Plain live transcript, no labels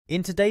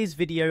In today's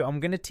video,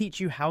 I'm going to teach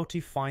you how to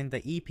find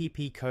the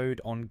EPP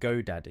code on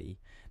Godaddy.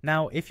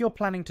 Now, if you're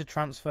planning to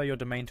transfer your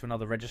domain to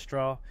another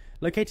registrar,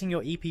 locating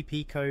your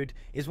EPP code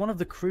is one of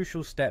the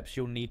crucial steps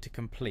you'll need to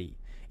complete.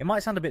 It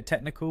might sound a bit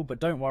technical, but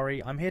don't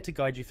worry, I'm here to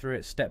guide you through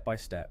it step by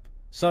step.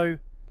 So,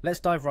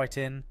 let's dive right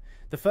in.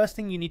 The first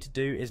thing you need to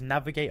do is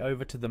navigate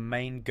over to the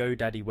main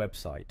Godaddy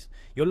website.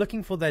 You're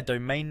looking for their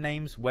domain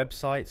names,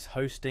 websites,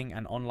 hosting,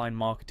 and online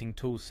marketing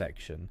tools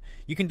section.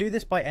 You can do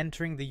this by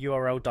entering the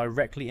URL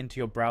directly into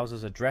your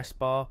browser's address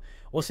bar,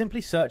 or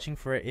simply searching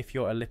for it if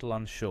you're a little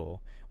unsure.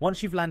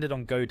 Once you've landed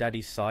on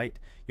Godaddy's site,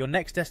 your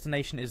next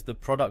destination is the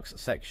products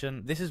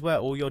section. This is where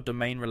all your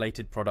domain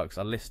related products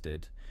are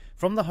listed.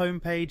 From the home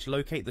page,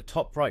 locate the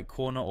top right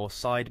corner or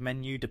side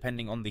menu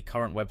depending on the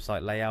current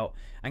website layout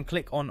and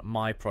click on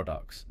My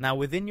Products. Now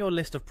within your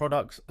list of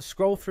products,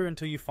 scroll through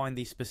until you find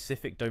the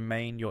specific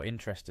domain you're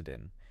interested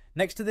in.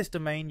 Next to this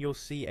domain, you'll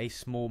see a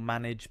small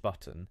Manage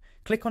button.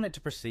 Click on it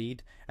to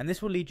proceed, and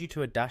this will lead you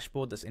to a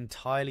dashboard that's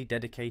entirely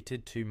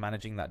dedicated to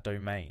managing that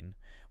domain.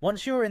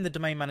 Once you're in the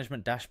domain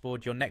management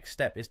dashboard, your next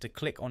step is to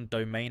click on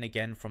Domain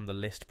again from the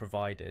list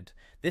provided.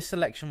 This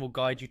selection will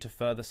guide you to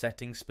further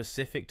settings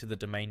specific to the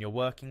domain you're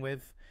working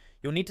with.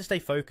 You'll need to stay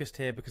focused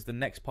here because the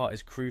next part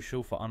is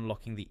crucial for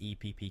unlocking the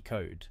EPP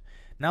code.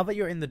 Now that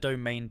you're in the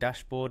domain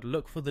dashboard,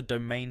 look for the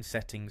Domain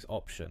Settings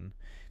option.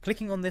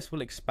 Clicking on this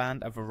will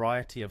expand a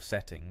variety of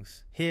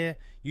settings. Here,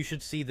 you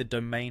should see the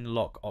Domain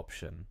Lock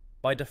option.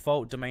 By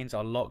default, domains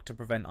are locked to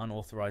prevent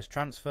unauthorized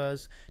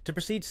transfers. To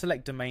proceed,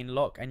 select Domain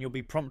Lock and you'll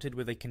be prompted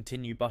with a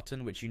Continue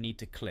button which you need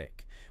to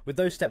click. With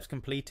those steps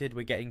completed,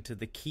 we're getting to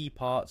the key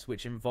parts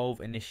which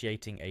involve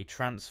initiating a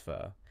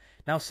transfer.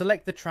 Now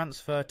select the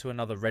transfer to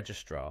another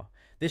registrar.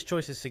 This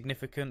choice is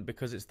significant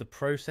because it's the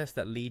process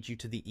that leads you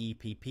to the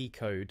EPP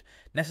code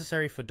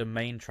necessary for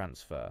domain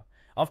transfer.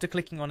 After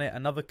clicking on it,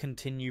 another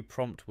Continue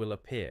prompt will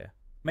appear.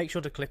 Make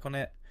sure to click on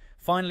it.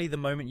 Finally, the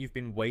moment you've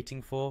been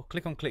waiting for,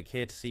 click on Click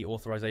Here to see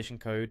authorization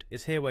code.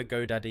 Is here where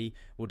Godaddy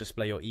will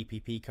display your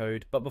EPP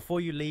code. But before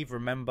you leave,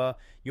 remember,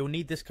 you'll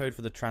need this code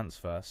for the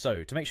transfer.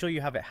 So, to make sure you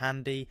have it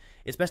handy,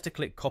 it's best to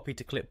click Copy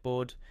to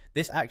Clipboard.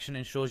 This action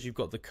ensures you've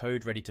got the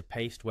code ready to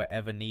paste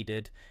wherever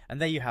needed. And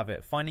there you have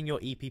it. Finding your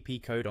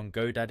EPP code on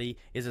Godaddy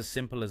is as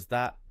simple as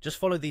that. Just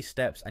follow these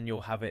steps and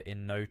you'll have it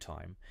in no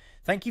time.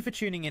 Thank you for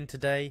tuning in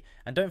today,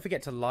 and don't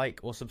forget to like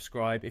or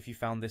subscribe if you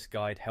found this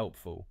guide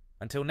helpful.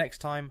 Until next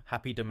time,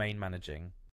 happy domain managing.